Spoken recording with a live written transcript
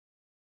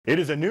It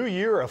is a new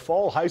year of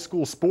fall high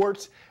school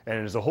sports, and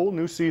it is a whole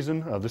new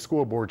season of the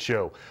Scoreboard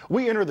Show.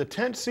 We enter the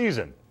 10th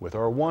season with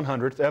our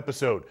 100th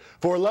episode.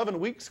 For 11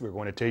 weeks, we're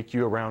going to take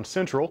you around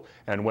central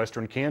and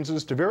western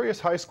Kansas to various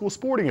high school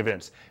sporting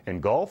events in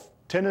golf,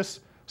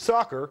 tennis,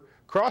 soccer,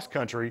 cross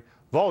country,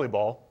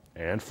 volleyball,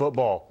 and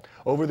football.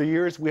 Over the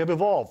years, we have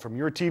evolved from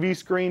your TV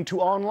screen to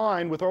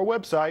online with our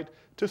website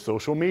to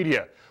social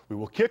media. We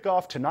will kick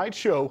off tonight's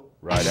show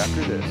right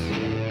after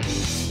this.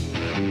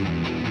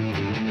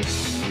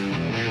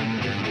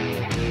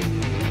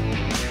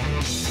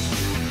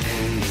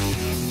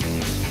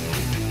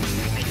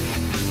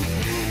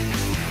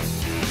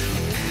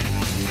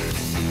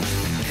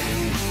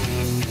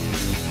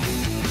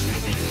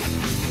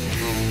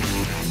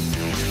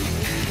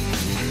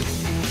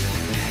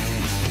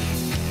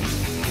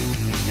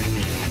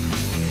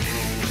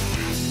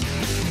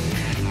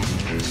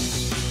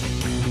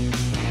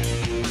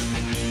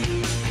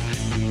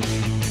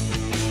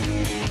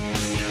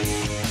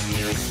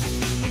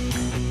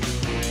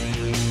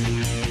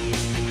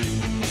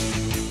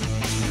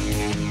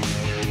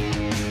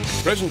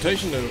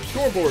 Presentation of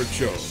Scoreboard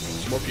Show.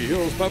 Smoky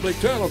Hills Public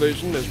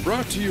Television is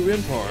brought to you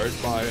in part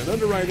by an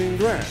underwriting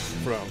grant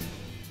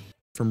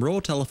from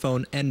Rural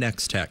Telephone and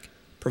Nextech,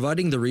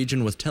 providing the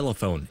region with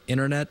telephone,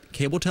 internet,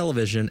 cable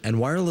television, and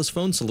wireless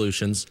phone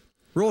solutions.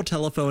 Rural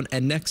Telephone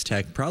and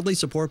Nextech proudly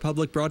support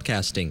public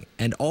broadcasting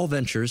and all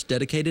ventures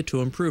dedicated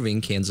to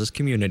improving Kansas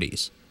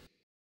communities.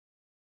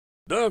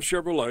 Dove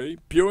Chevrolet,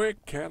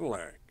 Buick,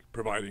 Cadillac,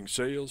 providing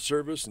sales,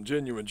 service, and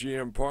genuine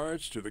GM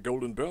parts to the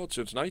Golden Belt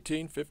since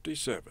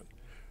 1957.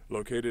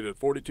 Located at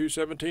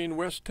 4217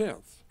 West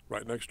 10th,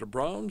 right next to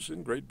Brahms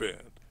in Great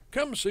Bend.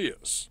 Come see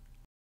us.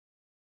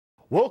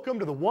 Welcome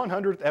to the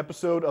 100th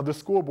episode of the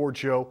Scoreboard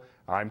Show.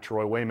 I'm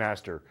Troy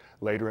Waymaster.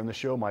 Later in the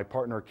show, my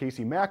partner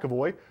Casey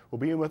McAvoy will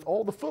be in with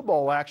all the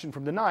football action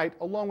from tonight,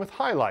 along with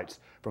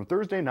highlights from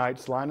Thursday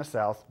night's Salina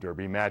South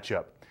Derby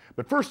matchup.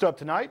 But first up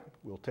tonight,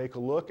 we'll take a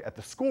look at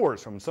the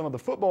scores from some of the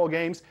football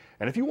games.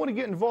 And if you want to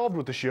get involved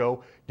with the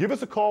show, give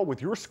us a call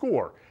with your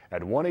score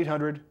at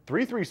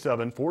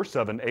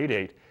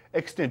 1-800-337-4788,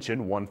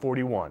 extension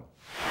 141.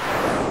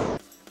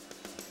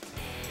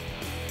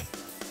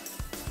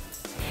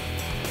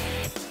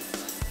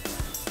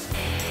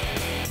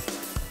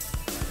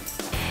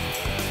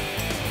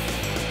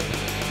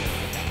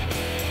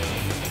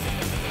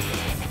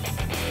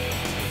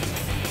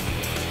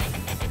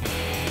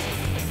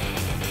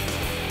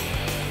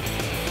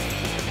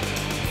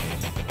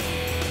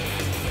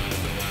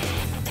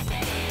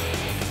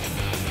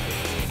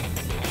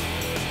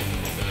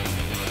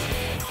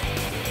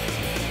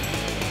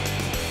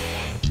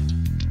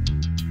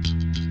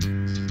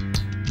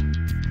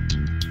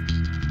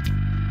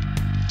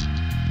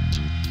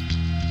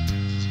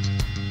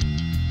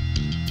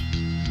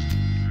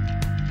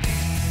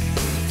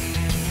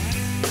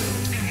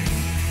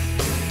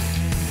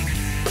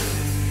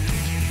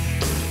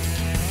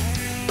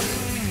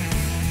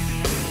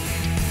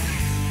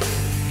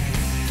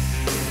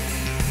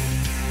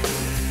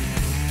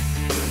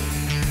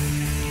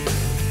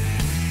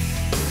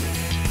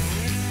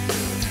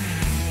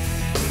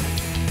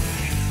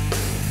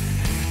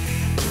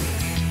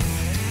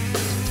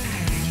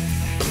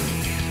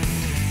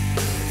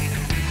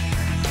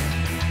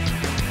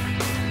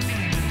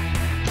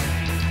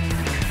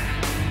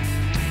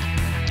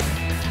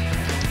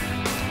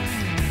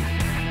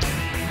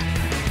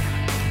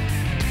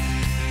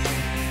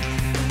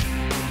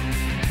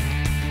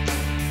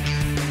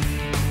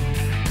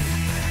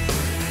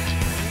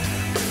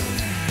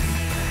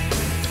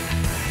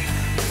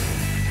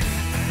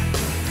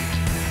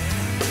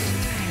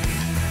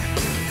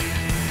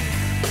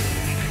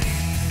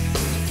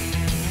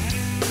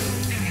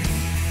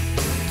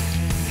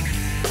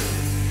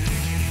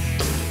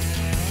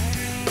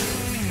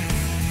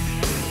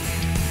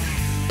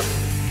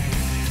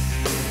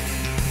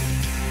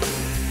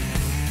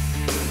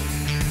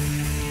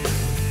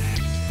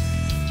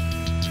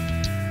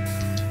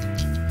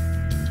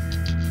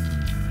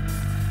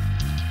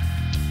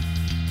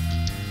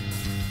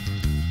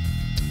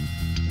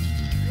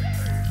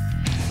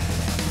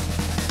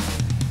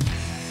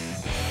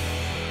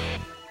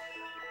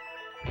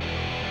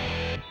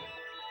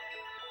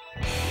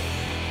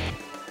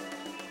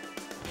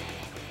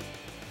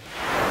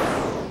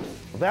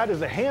 That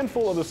is a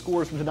handful of the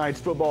scores from tonight's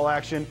football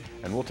action,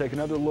 and we'll take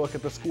another look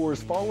at the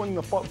scores following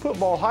the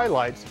football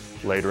highlights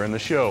later in the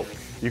show.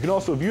 You can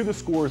also view the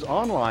scores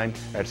online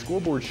at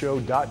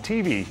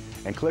scoreboardshow.tv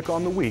and click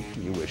on the week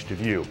you wish to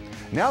view.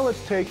 Now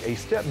let's take a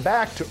step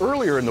back to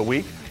earlier in the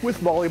week with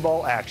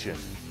volleyball action.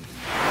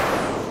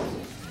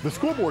 The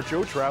Scoreboard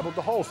Show traveled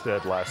to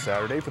Halstead last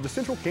Saturday for the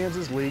Central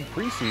Kansas League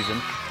preseason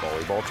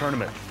volleyball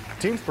tournament.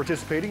 Teams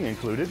participating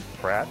included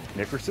Pratt,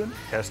 Nickerson,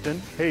 Heston,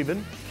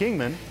 Haven,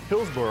 Kingman,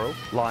 Hillsboro,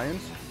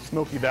 Lyons,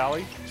 Smoky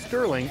Valley,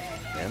 Sterling,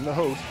 and the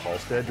host,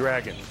 Halstead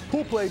Dragons.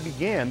 Pool play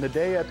began the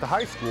day at the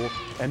high school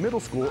and middle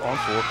school on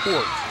 4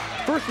 courts.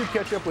 First, we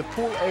catch up with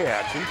Pool A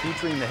action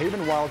featuring the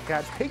Haven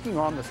Wildcats taking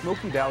on the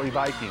Smoky Valley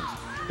Vikings.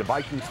 The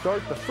Vikings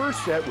start the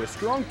first set with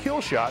strong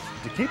kill shots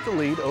to keep the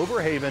lead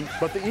over Haven,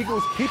 but the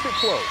Eagles keep it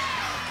close.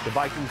 The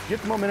Vikings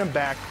get the momentum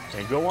back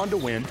and go on to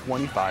win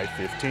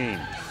 25-15.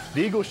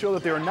 The Eagles show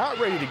that they are not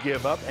ready to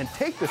give up and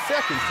take the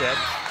second set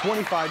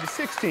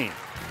 25-16.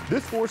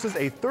 This forces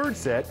a third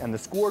set, and the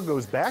score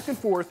goes back and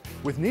forth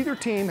with neither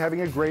team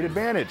having a great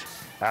advantage.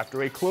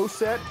 After a close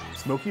set,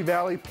 Smoky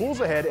Valley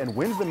pulls ahead and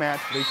wins the match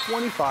with a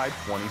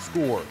 25-20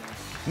 score.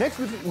 Next,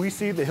 we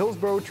see the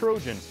Hillsboro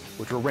Trojans,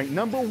 which were ranked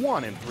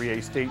 #1 in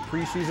 3A state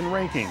preseason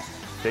rankings.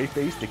 They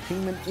face the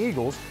Kingman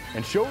Eagles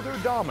and show their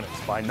dominance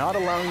by not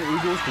allowing the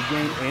Eagles to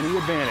gain any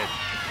advantage.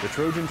 The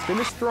Trojans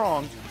finish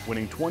strong,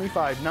 winning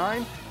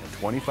 25-9 and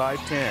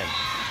 25-10.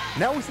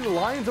 Now we see the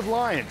Lions of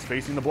Lyons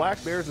facing the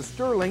Black Bears of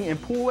Sterling in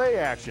Pool A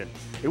action.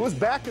 It was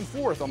back and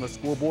forth on the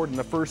scoreboard in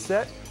the first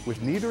set,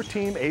 with neither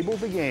team able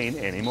to gain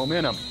any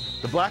momentum.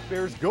 The Black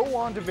Bears go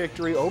on to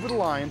victory over the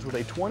Lions with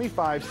a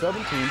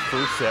 25-17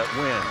 first set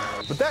win.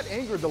 But that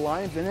angered the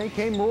Lions, and they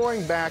came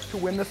roaring back to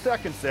win the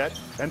second set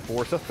and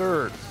force a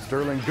third.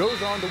 Sterling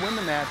goes on to win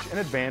the match and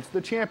advance to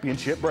the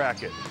championship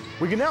bracket.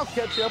 We can now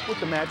catch up with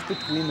the match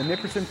between the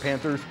Nickerson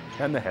Panthers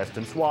and the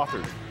Heston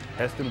Swathers.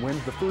 Heston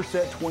wins the first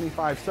set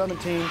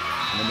 25-17,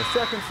 and in the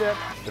second set,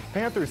 the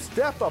Panthers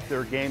step up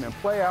their game and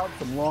play out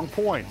some long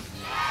points.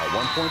 At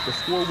one point, the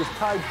score was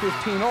tied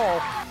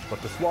 15-all,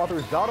 but the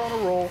Swathers got on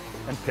a roll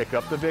and pick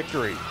up the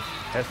victory.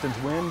 Heston's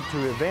win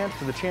to advance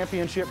to the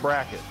championship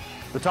bracket.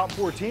 The top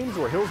four teams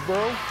were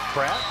Hillsboro,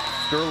 Pratt,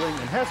 Sterling,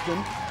 and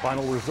Heston.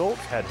 Final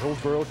results had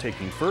Hillsboro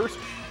taking first,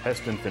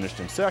 Heston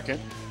finished in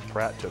second,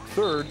 Pratt took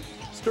third,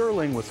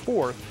 Sterling was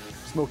fourth,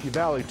 Smoky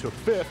Valley took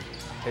fifth,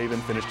 Haven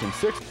finished in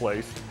sixth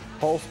place,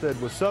 Halstead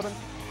was seventh,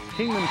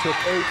 Kingman took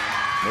eighth,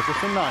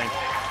 Nickerson ninth,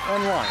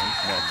 and Lyons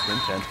next in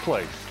 10th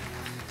place.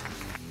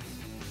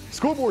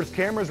 Scoreboard's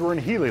cameras were in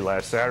Healy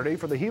last Saturday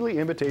for the Healy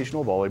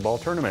Invitational Volleyball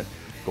Tournament.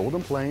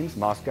 Golden Plains,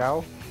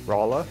 Moscow,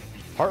 Rolla,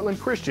 Heartland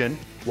Christian,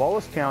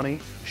 Wallace County,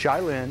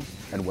 Cheylin,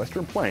 and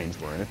Western Plains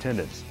were in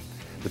attendance.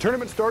 The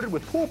tournament started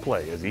with pool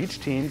play as each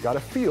team got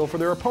a feel for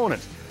their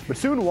opponents, but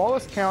soon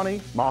Wallace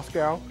County,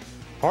 Moscow,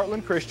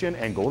 Heartland Christian,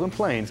 and Golden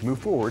Plains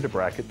moved forward to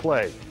bracket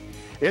play.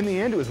 In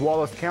the end, it was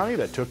Wallace County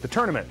that took the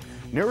tournament,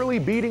 narrowly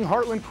beating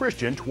Heartland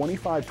Christian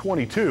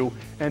 25-22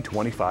 and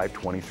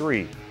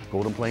 25-23.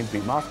 Golden Plains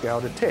beat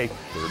Moscow to take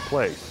third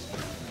place.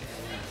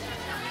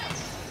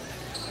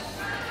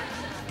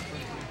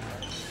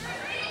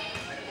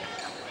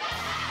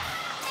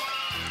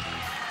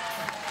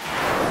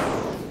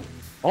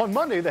 On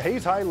Monday, the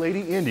Hayes High Lady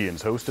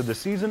Indians hosted the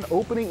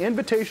season-opening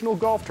invitational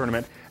golf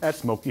tournament at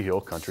Smoky Hill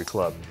Country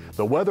Club.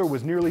 The weather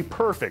was nearly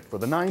perfect for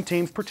the 9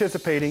 teams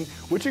participating,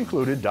 which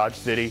included Dodge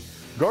City,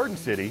 Garden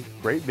City,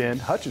 Great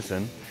Bend,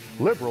 Hutchinson,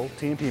 Liberal,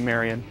 TMP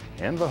Marion,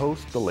 and the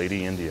host, the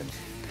Lady Indians.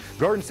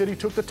 Garden City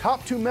took the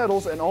top 2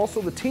 medals and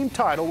also the team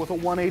title with a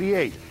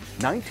 188,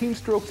 19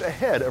 strokes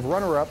ahead of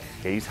runner-up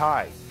Hayes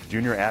High.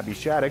 Junior Abby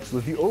Shaddix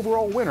was the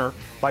overall winner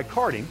by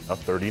carding a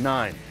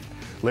 39.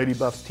 Lady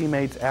Buff's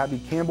teammates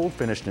Abby Campbell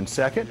finished in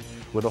second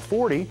with a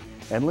 40,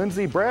 and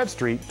Lindsay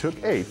Bradstreet took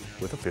 8th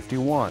with a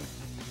 51.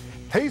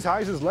 Hayes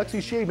High's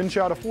Lexi Shaven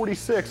shot a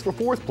 46 for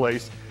 4th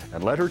place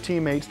and led her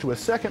teammates to a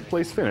 2nd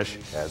place finish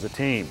as a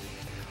team.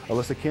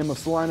 Alyssa Kim of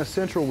Salina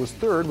Central was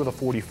 3rd with a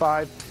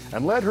 45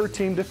 and led her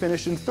team to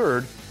finish in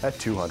 3rd at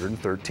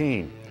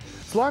 213.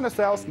 Salina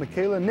South's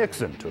Michaela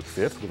Nixon took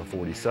 5th with a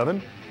 47.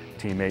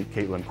 Teammate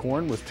Caitlin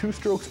Korn was 2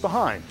 strokes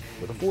behind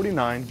with a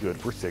 49, good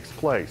for 6th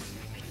place.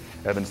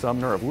 Evan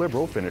Sumner of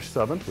Liberal finished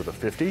 7th with a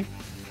 50.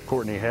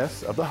 Courtney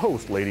Hess of the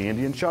host Lady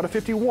Indians shot a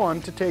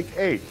 51 to take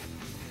 8th.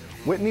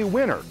 Whitney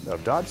Winner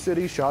of Dodge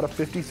City shot a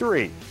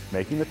 53,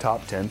 making the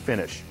top 10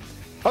 finish.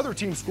 Other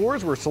team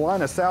scores were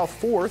Salina South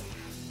 4th,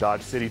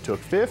 Dodge City took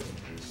 5th,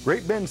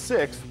 Great Bend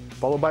 6th,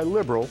 followed by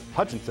Liberal,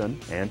 Hutchinson,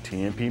 and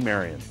TMP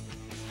Marion.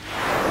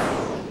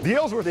 The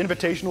Ellsworth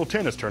Invitational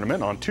Tennis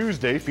Tournament on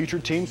Tuesday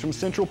featured teams from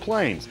Central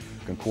Plains,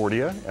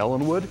 Concordia,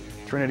 Ellenwood,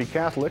 Trinity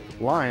Catholic,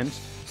 Lyons,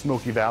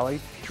 Smoky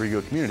Valley,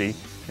 Trigo Community,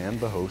 and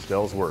the host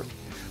Ellsworth.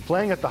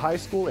 Playing at the high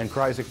school in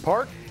Kreisig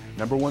Park,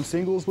 #1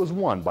 singles was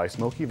won by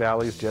Smoky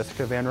Valley's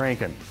Jessica Van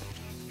Rankin.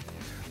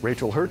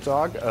 Rachel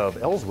Herzog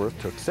of Ellsworth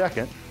took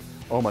 2nd,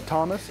 Oma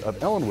Thomas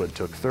of Ellenwood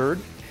took 3rd,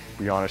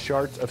 Brianna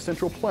Schartz of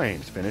Central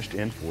Plains finished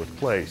in 4th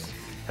place.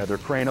 Heather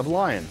Crane of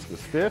Lyons was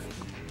 5th,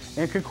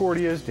 and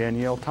Concordia's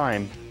Danielle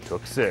Time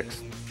took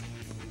 6th.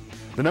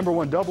 The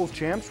 #1 doubles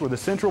champs were the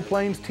Central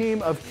Plains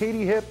team of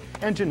Katie Hipp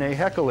and Janae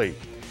Heckley.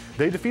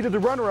 They defeated the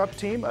runner-up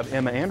team of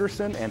Emma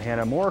Anderson and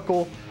Hannah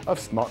Moracle of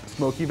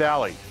Smoky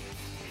Valley.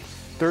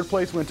 3rd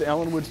place went to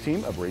Ellenwood's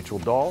team of Rachel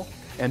Dahl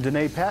and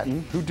Danae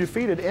Patton, who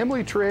defeated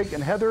Emily Trigg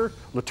and Heather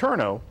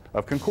Letourneau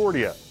of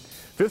Concordia.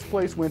 5th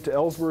place went to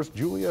Ellsworth's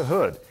Julia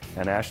Hood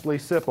and Ashley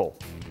Sipple.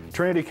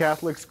 Trinity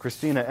Catholic's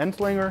Christina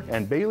Entlinger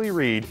and Bailey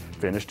Reed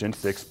finished in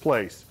 6th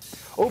place.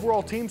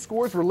 Overall team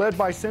scores were led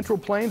by Central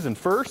Plains in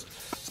 1st,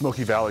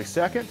 Smoky Valley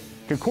 2nd,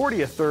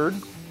 Concordia 3rd,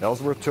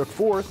 Ellsworth took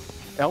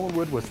 4th,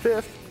 Ellenwood was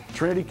 5th,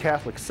 Trinity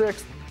Catholic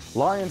 6th,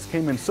 Lyons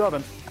came in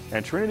 7th,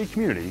 and Trinity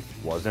Community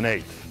was in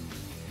 8th.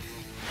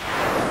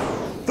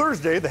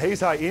 Thursday, the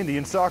Hayes High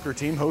Indian soccer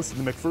team hosted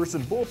the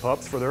McPherson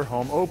Bullpups for their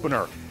home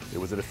opener. It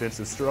was a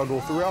defensive struggle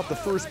throughout the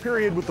first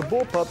period, with the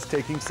Bullpups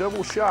taking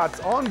several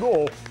shots on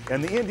goal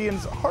and the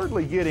Indians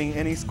hardly getting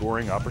any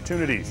scoring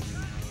opportunities.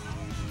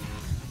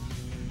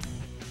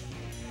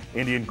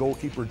 Indian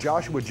goalkeeper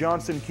Joshua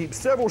Johnson keeps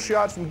several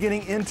shots from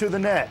getting into the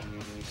net.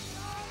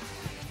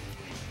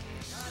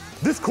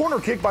 This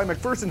corner kick by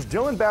McPherson's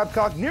Dylan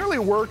Babcock nearly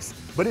works,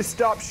 but is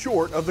stopped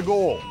short of the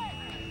goal.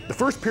 The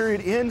first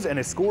period ends and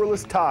a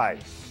scoreless tie.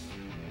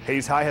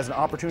 Hayes High has an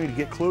opportunity to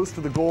get close to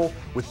the goal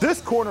with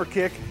this corner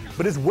kick,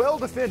 but is well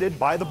defended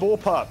by the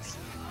Bullpups.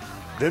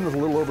 Then, with a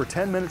little over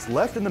 10 minutes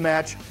left in the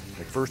match,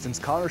 McPherson's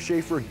Connor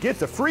Schaefer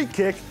gets a free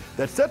kick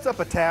that sets up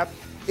a tap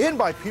in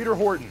by Peter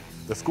Horton.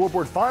 The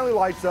scoreboard finally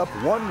lights up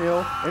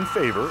 1-0 in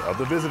favor of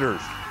the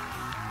visitors.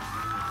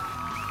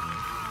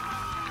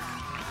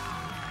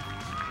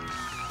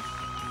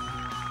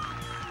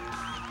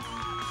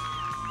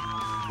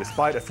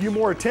 Despite a few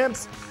more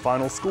attempts,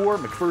 final score,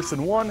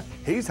 McPherson 1,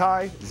 Hayes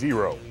High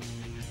 0.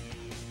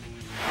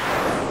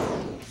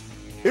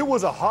 It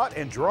was a hot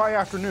and dry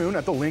afternoon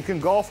at the Lincoln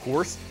Golf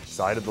Course,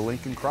 site of the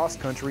Lincoln Cross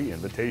Country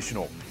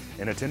Invitational.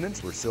 In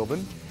attendance were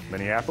Sylvan,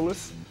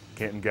 Minneapolis,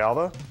 Canton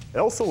Galva,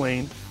 El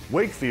Saline,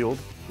 Wakefield,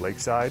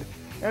 Lakeside,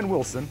 and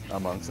Wilson,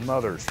 among some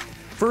others.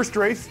 First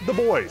race, the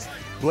boys.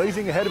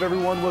 Blazing ahead of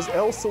everyone was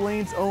El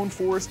Saline's own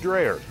Forrest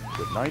Dreyer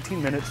with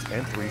 19 minutes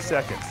and 3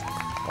 seconds.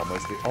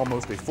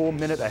 Almost a full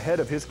minute ahead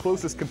of his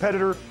closest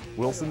competitor,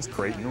 Wilson's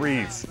Creighton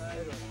Reeves.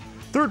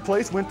 Third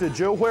place went to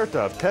Joe Huerta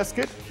of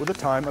Tesket with a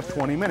time of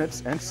 20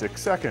 minutes and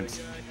 6 seconds,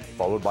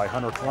 followed by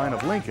Hunter Klein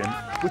of Lincoln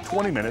with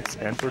 20 minutes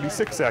and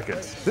 36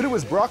 seconds. Then it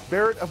was Brock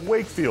Barrett of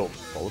Wakefield,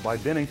 followed by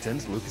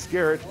Bennington's Lucas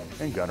Garrett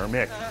and Gunnar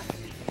Mick.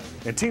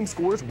 In team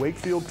scores,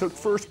 Wakefield took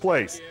first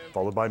place,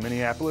 followed by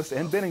Minneapolis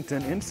and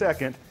Bennington in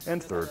second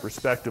and third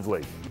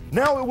respectively.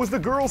 Now it was the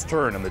girls'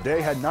 turn, and the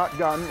day had not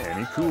gotten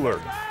any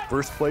cooler.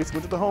 First place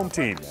went to the home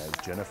team as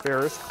Jenna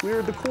Ferris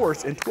cleared the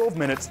course in 12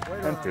 minutes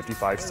and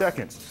 55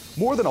 seconds,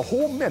 more than a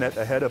whole minute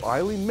ahead of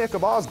Eileen Mick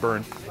of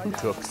Osborne, who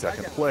took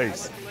second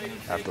place.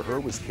 After her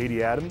was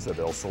Katie Adams of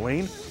El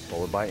Saline,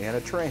 followed by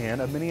Anna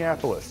Trahan of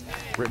Minneapolis.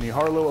 Brittany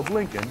Harlow of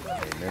Lincoln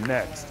came in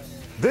next.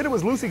 Then it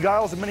was Lucy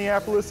Giles of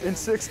Minneapolis in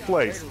sixth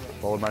place,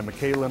 followed by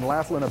Michaela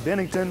Laughlin of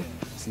Bennington,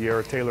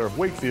 Sierra Taylor of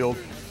Wakefield,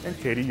 and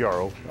Katie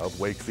Yarrow of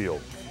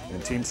Wakefield.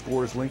 In team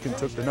scores, Lincoln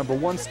took the number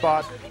 1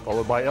 spot,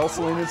 followed by El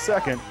Saline in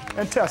second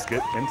and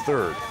Tesket in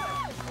third.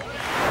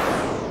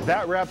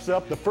 That wraps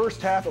up the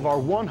first half of our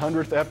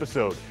 100th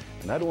episode.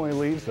 And that only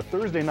leaves the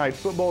Thursday night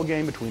football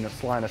game between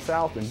Salina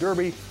South and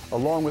Derby,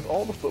 along with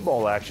all the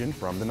football action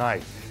from the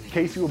night.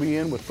 Casey will be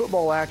in with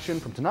football action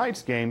from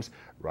tonight's games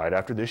right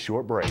after this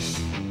short break.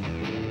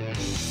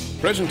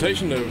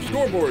 Presentation of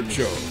Scoreboard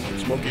Show on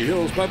Smoky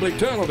Hills Public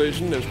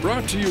Television is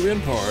brought to you in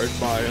part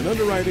by an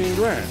underwriting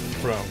grant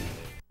from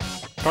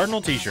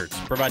Cardinal T-shirts,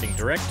 providing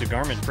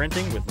direct-to-garment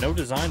printing with no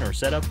design or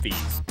setup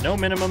fees. No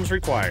minimums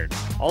required.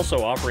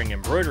 Also offering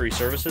embroidery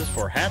services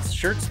for hats,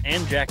 shirts,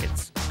 and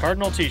jackets.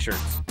 Cardinal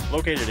T-shirts,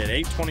 located at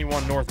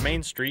 821 North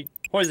Main Street,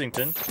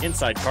 Hoisington,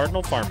 inside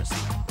Cardinal Pharmacy.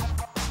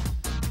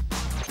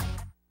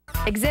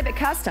 Exhibit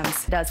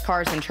Customs does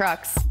cars and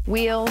trucks,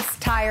 wheels,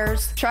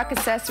 tires, truck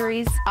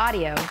accessories,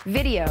 audio,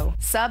 video,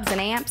 subs and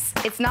amps.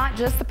 It's not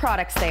just the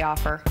products they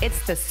offer,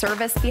 it's the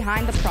service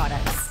behind the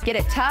products. Get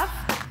it tough,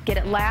 get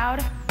it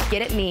loud,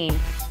 get it mean,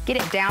 get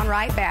it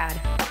downright bad.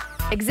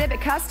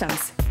 Exhibit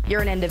Customs,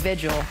 you're an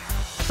individual,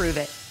 prove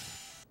it.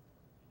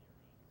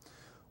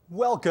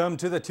 Welcome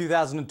to the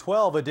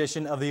 2012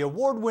 edition of the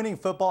award-winning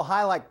football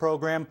highlight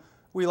program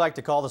we like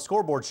to call the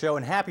Scoreboard Show,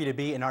 and happy to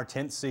be in our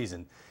 10th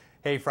season.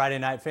 Hey Friday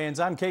night fans,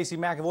 I'm Casey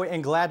McAvoy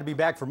and glad to be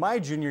back for my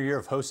junior year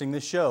of hosting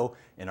this show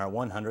in our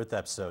 100th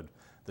episode.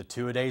 The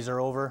two-a-days are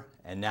over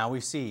and now we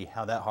see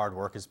how that hard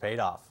work has paid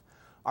off.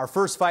 Our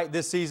first fight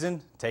this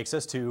season takes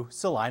us to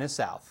Salina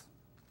South.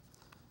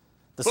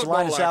 The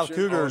Salina South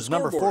Cougars,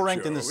 number 4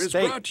 ranked in the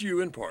state. Is brought to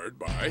you in part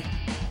by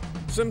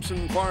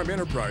Simpson Farm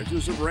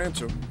Enterprises of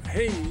Ransom,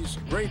 Hayes,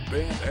 Great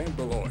Bend, and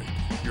Beloit,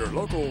 your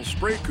local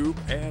spray coop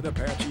and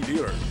Apache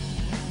dealer.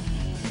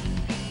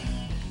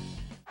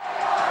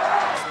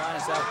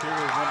 South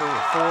Cougars, number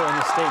 4 in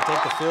the state,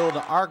 take the field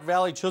in Ark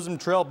Valley Chisholm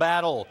Trail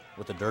battle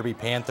with the Derby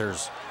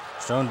Panthers.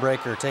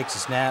 Stonebreaker takes a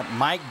snap.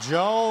 Mike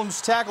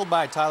Jones tackled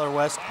by Tyler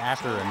West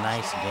after a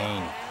nice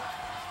gain.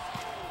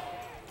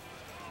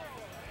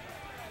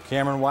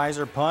 Cameron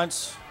Weiser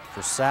punts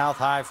for South,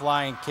 high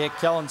flying kick.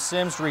 Kellen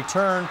Sims to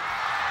return.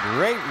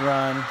 Great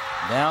run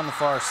down the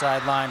far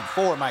sideline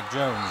before Mike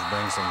Jones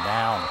brings him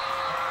down.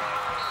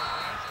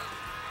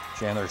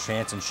 Chandler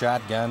Shanson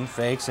shotgun,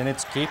 fakes, and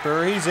it's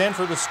keeper. He's in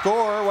for the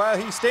score while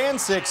he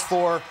stands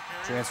 6'4".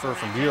 Transfer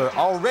from Bueller,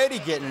 already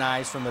getting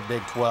eyes from the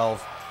Big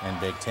 12 and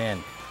Big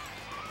 10.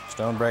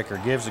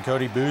 Stonebreaker gives to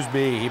Cody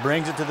Boosby. He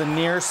brings it to the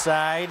near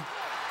side.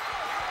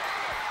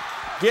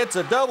 Gets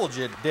a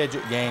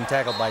double-digit gain,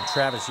 tackled by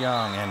Travis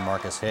Young and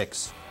Marcus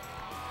Hicks.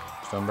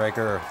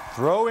 Stonebreaker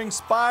throwing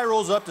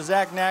spirals up to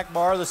Zach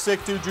Nackbar. The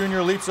 6'2"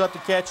 junior leaps up to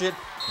catch it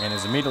and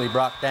is immediately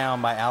brought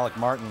down by Alec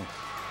Martin.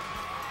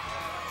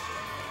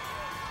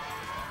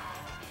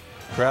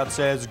 Crowd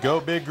says go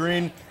Big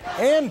Green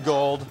and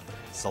gold.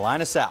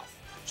 Salina South.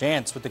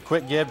 Chance with the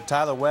quick give to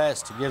Tyler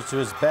West, who gives to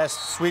his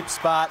best sweep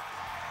spot.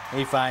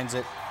 He finds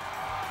it.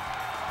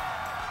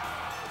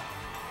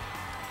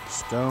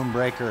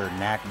 Stonebreaker,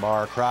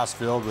 Knackbar,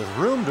 crossfield with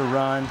room to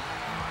run.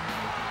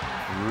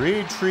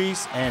 Reed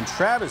Treese and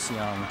Travis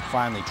Young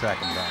finally track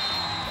him down.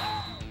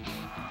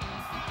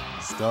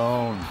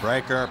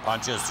 Stonebreaker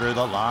punches through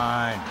the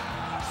line.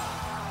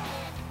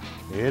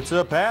 It's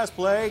a pass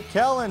play.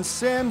 Kellen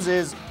Sims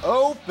is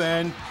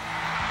open,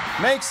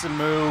 makes a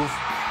move.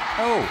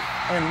 Oh,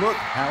 and look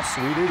how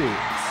sweet it is.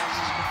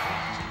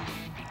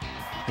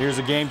 Here's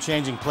a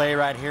game-changing play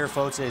right here,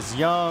 folks, as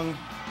Young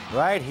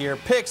right here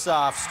picks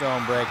off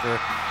Stonebreaker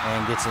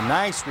and gets a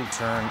nice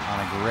return on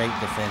a great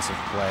defensive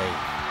play.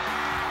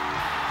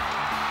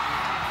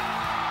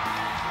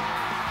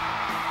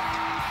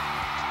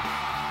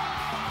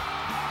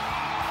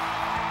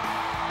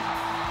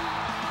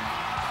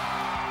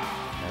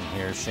 And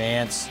here's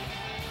Chance,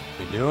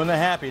 be doing the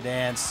happy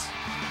dance,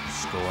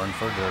 scoring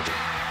for Derby.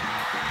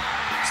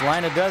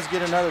 Salina does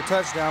get another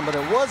touchdown, but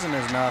it wasn't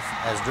enough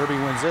as Derby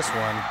wins this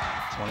one,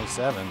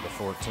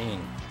 27-14.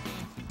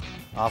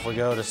 Off we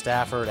go to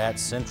Stafford at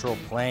Central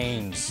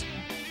Plains.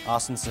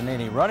 Austin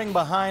Sanini running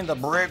behind the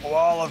brick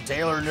wall of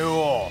Taylor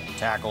Newell,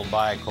 tackled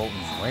by Colton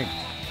Zwink.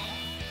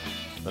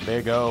 The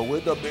Big O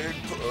with the big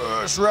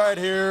push right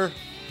here.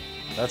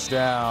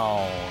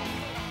 Touchdown,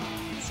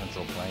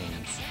 Central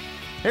Plains.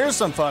 Here's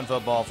some fun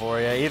football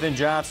for you. Ethan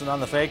Johnson on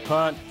the fake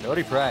punt.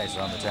 Cody Price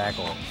on the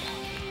tackle.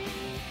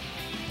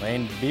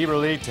 Lane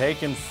Bieberly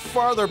taken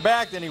farther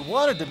back than he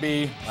wanted to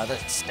be by the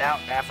stout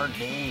Baffert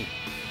D.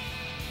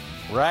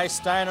 Rice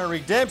Steiner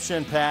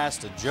redemption pass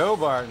to Joe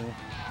Barton.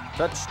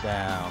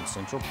 Touchdown,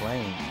 Central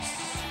Plains.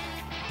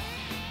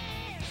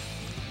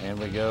 And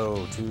we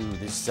go to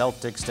the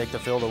Celtics take the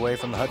field away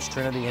from the Hutch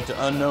Trinity into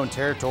unknown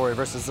territory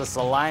versus the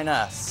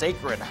Salina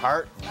Sacred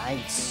Heart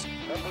Knights.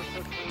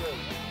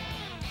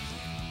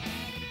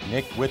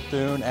 Nick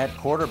Withune at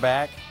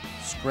quarterback,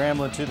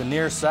 scrambling to the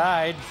near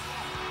side.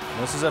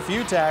 Misses a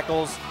few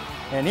tackles,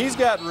 and he's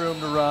got room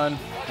to run,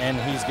 and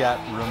he's got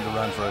room to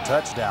run for a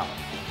touchdown.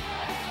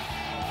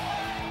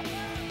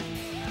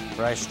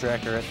 Bryce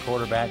Strecker at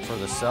quarterback for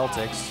the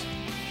Celtics.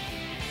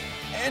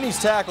 And he's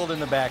tackled in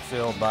the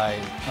backfield by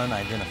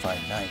unidentified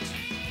Knight.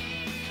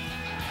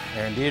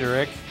 Aaron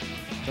Dieterich,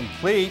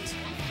 complete,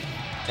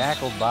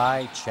 tackled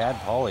by Chad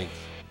Pauly.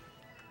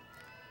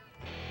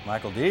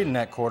 Michael Deeden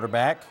at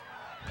quarterback,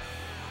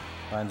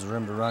 finds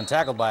room to run,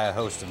 tackled by a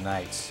host of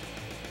Knights.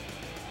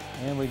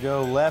 And we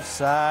go left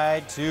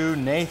side to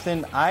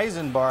Nathan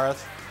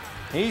Eisenbarth.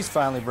 He's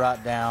finally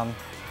brought down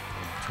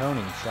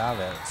Tony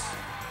Chavez.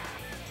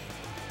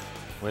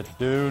 With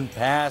Dune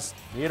pass,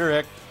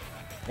 Dieterich,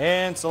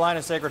 and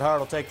Salina Sacred Heart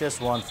will take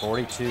this one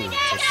 42-6.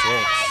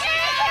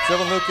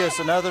 Sylvan Lucas,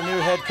 another new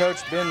head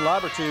coach, Ben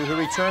Labertu, who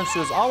returns to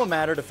his alma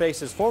mater to face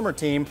his former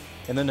team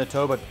in the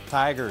Natoba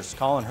Tigers.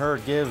 Colin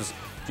Hurd gives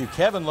to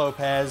Kevin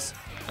Lopez,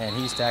 and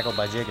he's tackled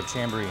by Jacob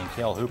Chambry and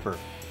Kel Hooper.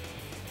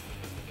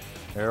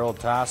 Harold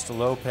toss to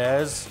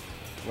Lopez,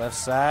 left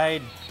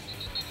side,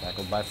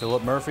 tackled by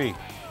Philip Murphy.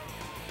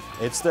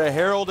 It's the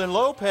Harold and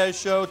Lopez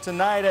show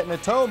tonight at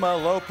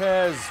Natoma.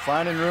 Lopez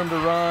finding room to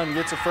run,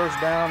 gets a first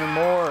down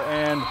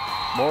and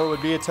more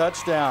would be a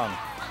touchdown.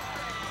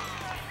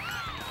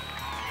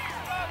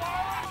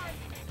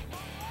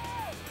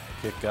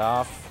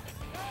 Kickoff,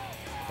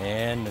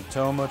 and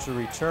Natoma to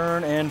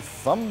return and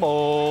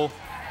fumble.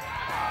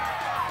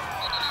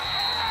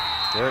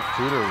 Derek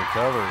Cooter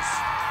recovers.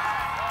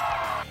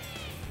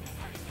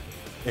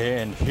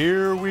 And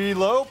here we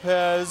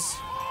Lopez.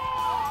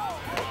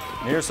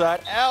 Near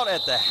side out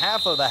at the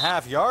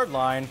half-yard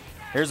line.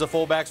 Here's the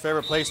fullback's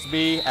favorite place to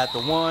be, at the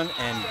 1,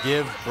 and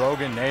give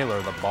Brogan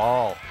Naylor the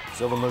ball.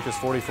 Sylvan Lucas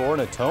 44,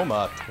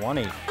 Natoma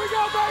 20.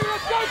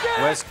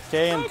 West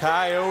K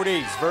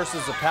Coyotes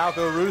versus the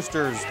Palco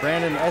Roosters.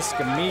 Brandon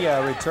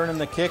Escamilla returning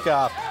the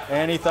kickoff,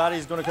 and he thought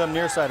he's going to come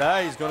near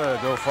side. He's going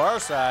to go far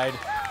side.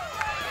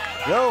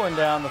 Going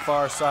down the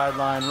far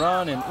sideline,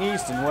 run in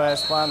east and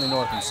west, finally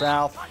north and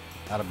south,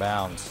 out of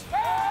bounds.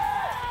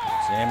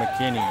 Sam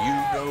McKinney,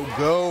 you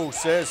go,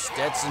 says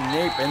Stetson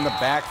Nape in the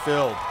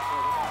backfield.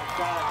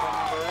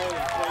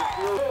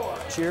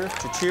 Cheer,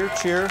 cheer,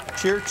 cheer,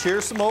 cheer, cheer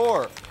some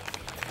more.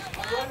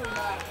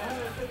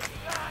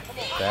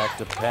 Back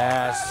to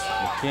pass,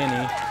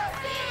 McKinney.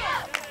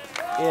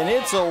 And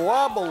it's a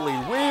wobbly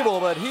weeble,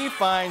 but he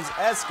finds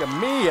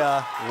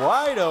Escamilla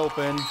wide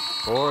open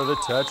for the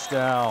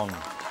touchdown.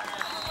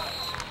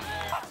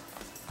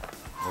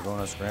 They're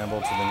going to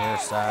scramble to the near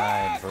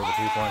side for the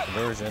 2-point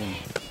conversion.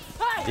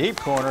 Deep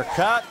corner,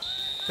 cut,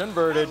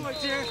 converted,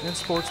 and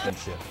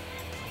sportsmanship.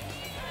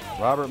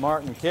 Robert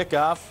Martin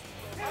kickoff.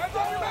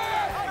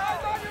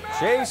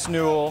 Chase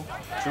Newell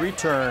to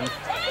return.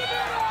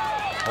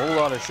 Whole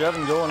lot of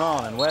shoving going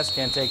on, and West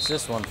Kent takes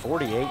this one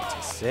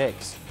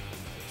 48-6.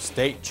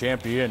 State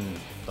champion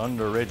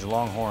Thunder Ridge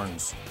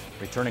Longhorns,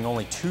 returning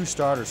only 2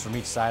 starters from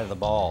each side of the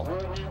ball.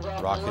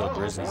 Rock Hill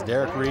Grizzlies.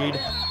 Derek Reed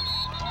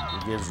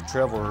He gives to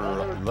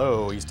Trevor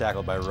Lowe. He's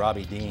tackled by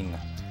Robbie Dean.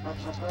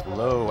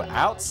 Lowe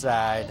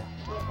outside.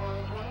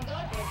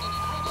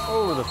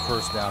 Over the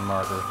first down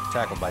marker.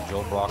 Tackled by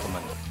Joel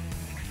Brockelman.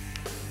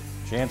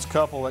 Chance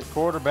couple at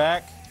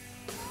quarterback.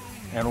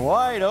 And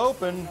wide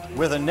open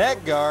with a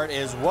neck guard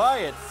is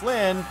Wyatt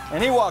Flynn.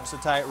 And he walks the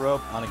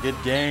tightrope on a good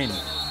gain.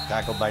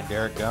 Tackled by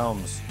Derek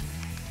Gomes.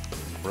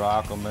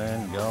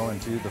 Brockelman going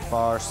to the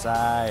far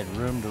side.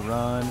 Room to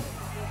run.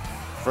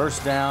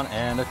 First down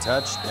and a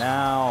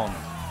touchdown.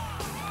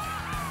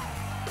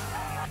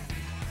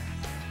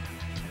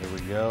 Here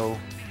we go.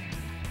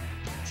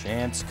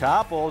 Chance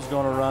Koppel is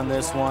going to run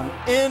this one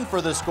in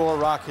for the score.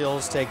 Rock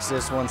Hills takes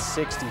this one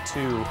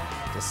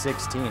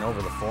 62-16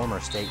 over the former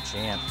state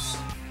champs.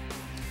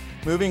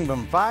 Moving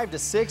from 5 to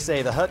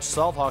 6A, the Hutch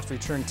Salthawks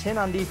return 10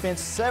 on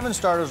defense, 7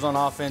 starters on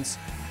offense,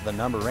 the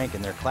number rank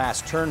in their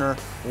class. Turner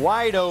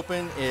wide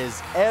open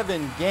is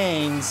Evan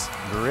Gaines.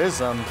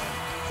 Grissom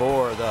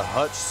for the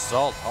Hutch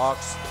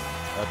Salthawks.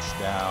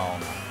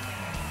 Touchdown.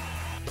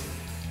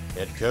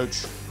 Head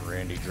coach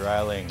Randy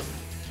Dreiling.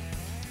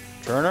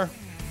 Turner.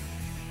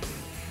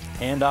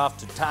 Handoff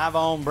to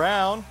Tyvon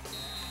Brown.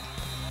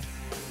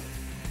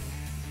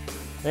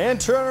 And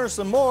Turner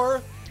some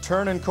more.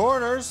 Turning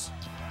corners.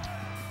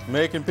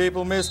 Making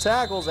people miss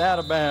tackles, out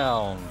of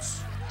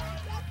bounds.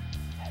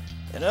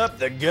 And up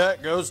the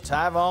gut goes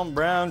Tyvon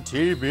Brown,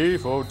 TB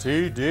for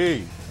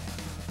TD.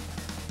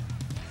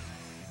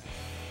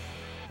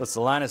 The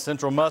Salina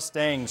Central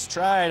Mustangs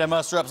try to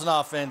muster up some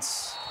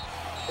offense.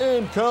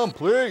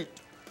 Incomplete.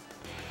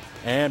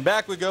 And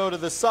back we go to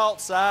the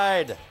Salt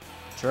side.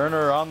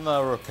 Turner on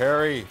the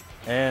carry,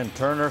 and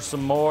Turner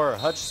some more.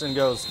 Hutchinson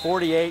goes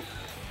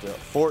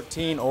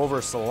 48-14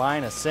 over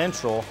Salina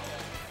Central.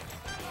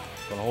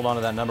 Gonna hold on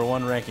to that number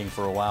 1 ranking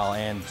for a while,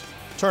 and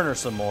Turner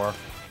some more.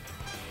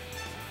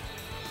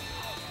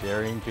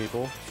 Carrying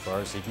people as far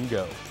as he can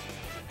go.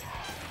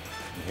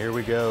 And here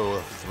we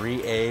go,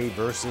 3A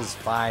versus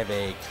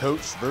 5A.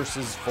 Coach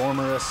versus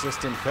former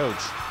assistant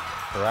coach.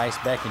 Bryce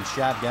Beck in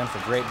shotgun for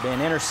Great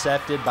Bend,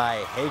 intercepted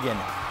by Hagen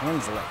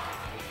Hanslick.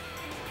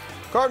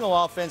 Cardinal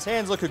offense,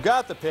 Hanslick, who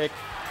got the pick,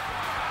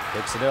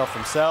 picks it off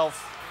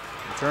himself,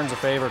 returns a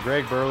favor.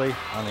 Greg Burley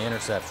on the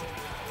interception.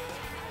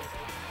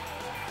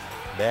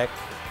 Beck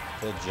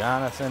to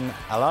Jonathan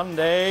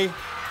Alonde,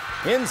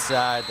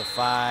 inside the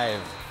 5.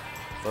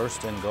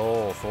 First and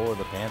goal for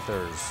the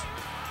Panthers.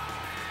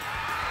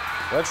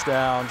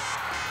 Touchdown.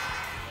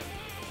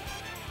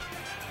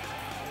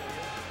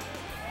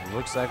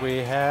 Looks like we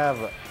have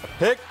a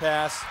pick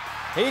pass.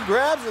 He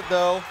grabs it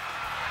though,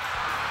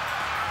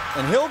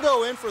 and he'll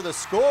go in for the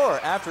score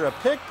after a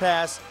pick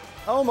pass,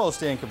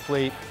 almost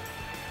incomplete.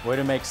 Way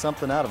to make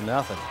something out of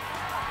nothing.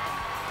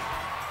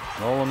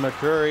 Nolan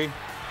McCurry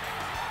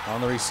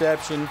on the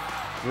reception.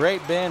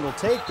 Great Bend will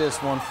take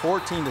this one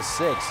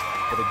 14-6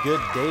 with a good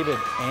David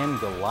and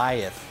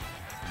Goliath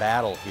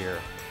battle here.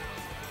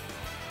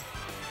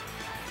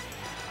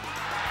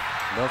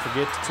 Don't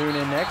forget to tune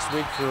in next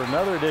week for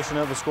another edition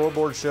of the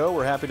Scoreboard Show.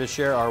 We're happy to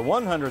share our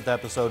 100th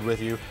episode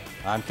with you.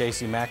 I'm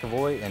Casey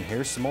McAvoy, and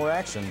here's some more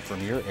action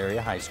from your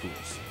area high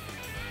schools.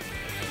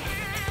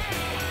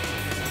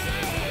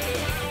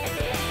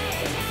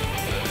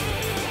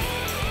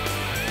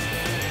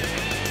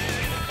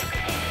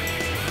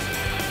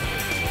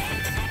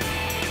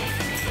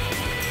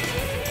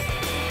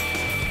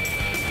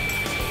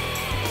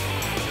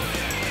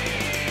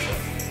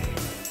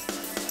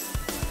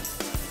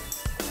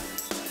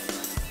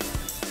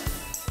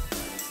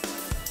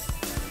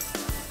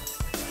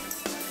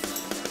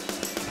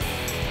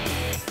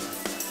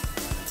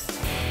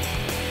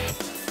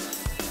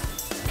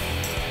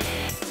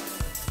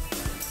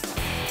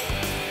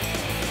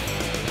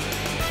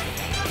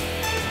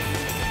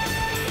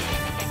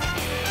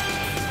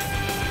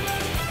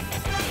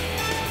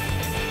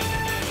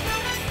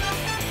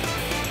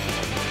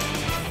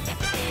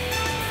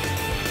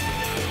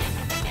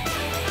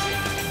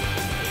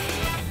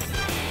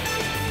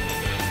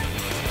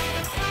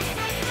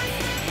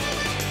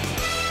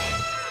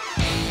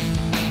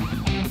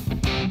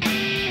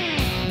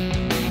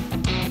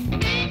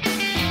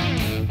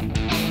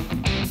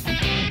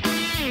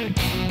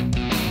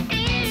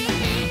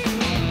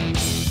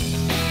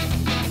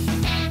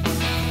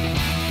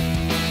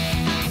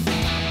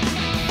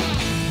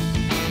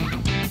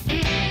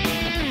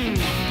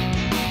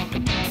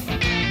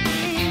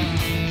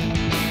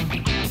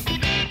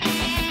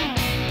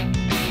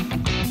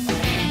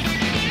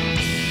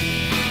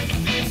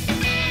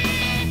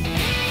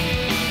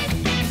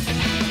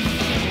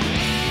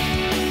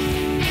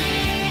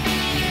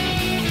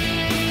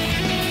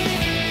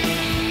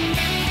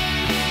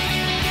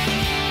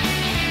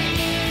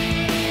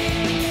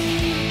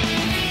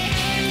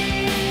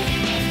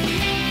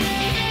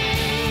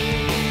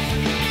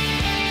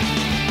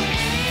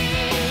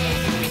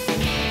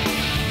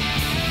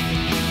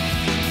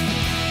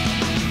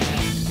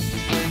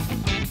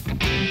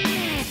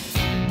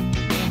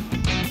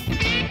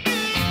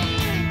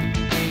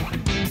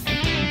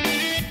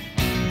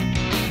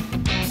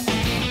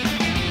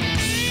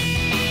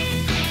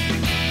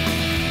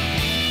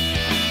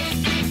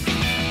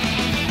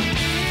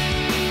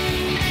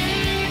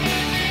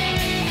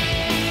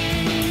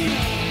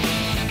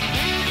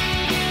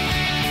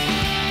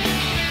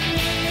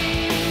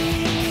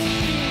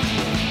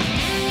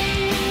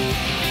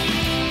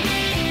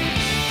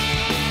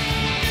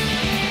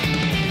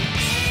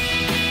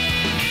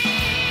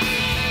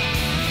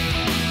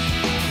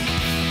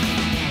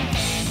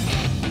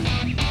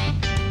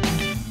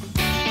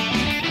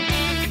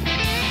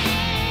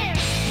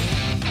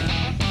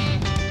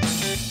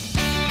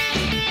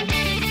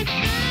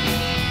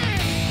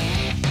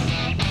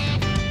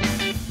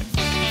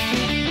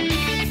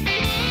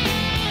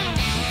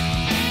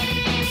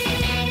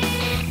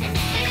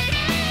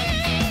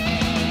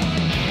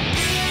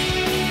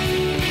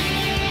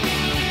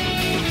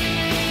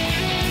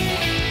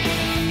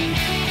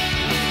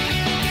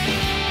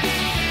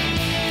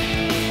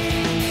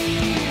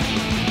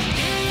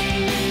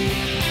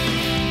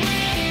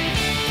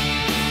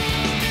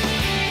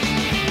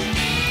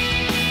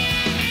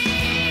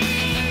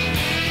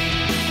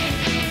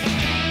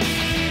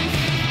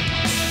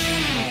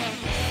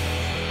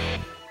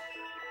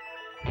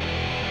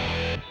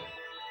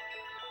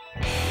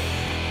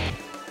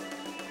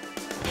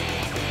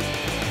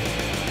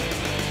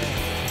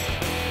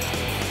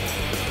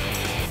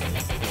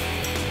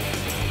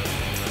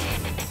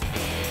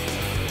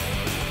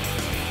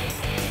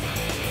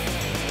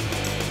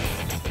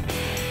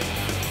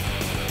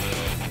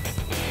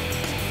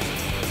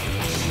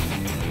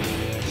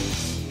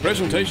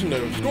 Presentation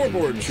of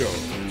Scoreboard Show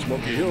at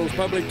Smoky Hills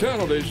Public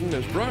Television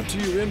is brought to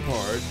you in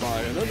part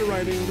by an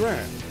underwriting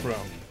grant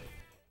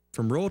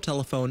from Rural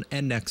Telephone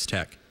and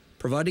Nextech,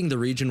 providing the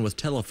region with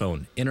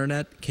telephone,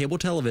 internet, cable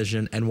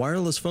television, and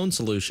wireless phone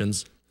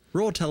solutions.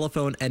 Rural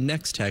Telephone and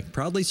Nextech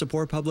proudly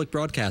support public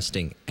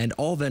broadcasting and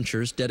all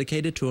ventures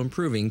dedicated to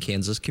improving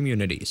Kansas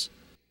communities.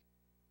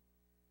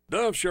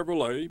 Dove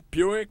Chevrolet,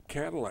 Buick,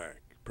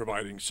 Cadillac,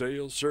 providing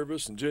sales,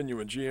 service, and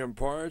genuine GM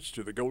parts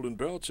to the Golden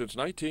Belt since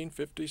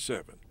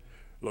 1957.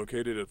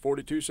 Located at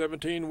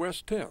 4217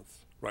 West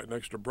 10th, right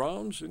next to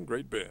Brahms in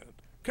Great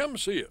Bend. Come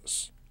see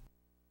us.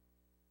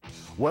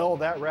 Well,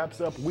 that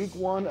wraps up week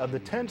 1 of the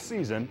 10th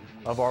season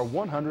of our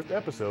 100th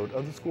episode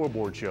of the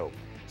Scoreboard Show.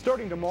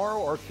 Starting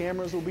tomorrow, our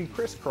cameras will be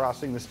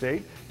crisscrossing the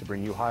state to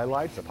bring you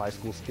highlights of high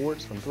school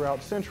sports from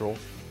throughout central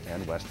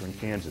and western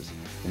Kansas.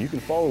 And you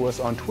can follow us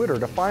on Twitter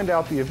to find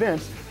out the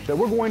events that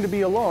we're going to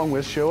be along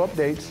with show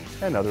updates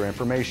and other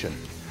information.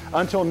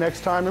 Until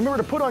next time, remember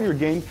to put on your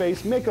game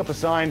face, make up a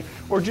sign,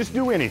 or just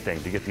do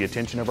anything to get the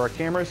attention of our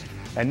cameras.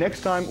 And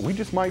next time, we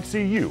just might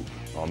see you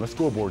on the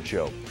Scoreboard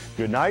Show.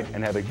 Good night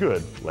and have a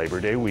good Labor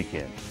Day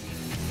weekend.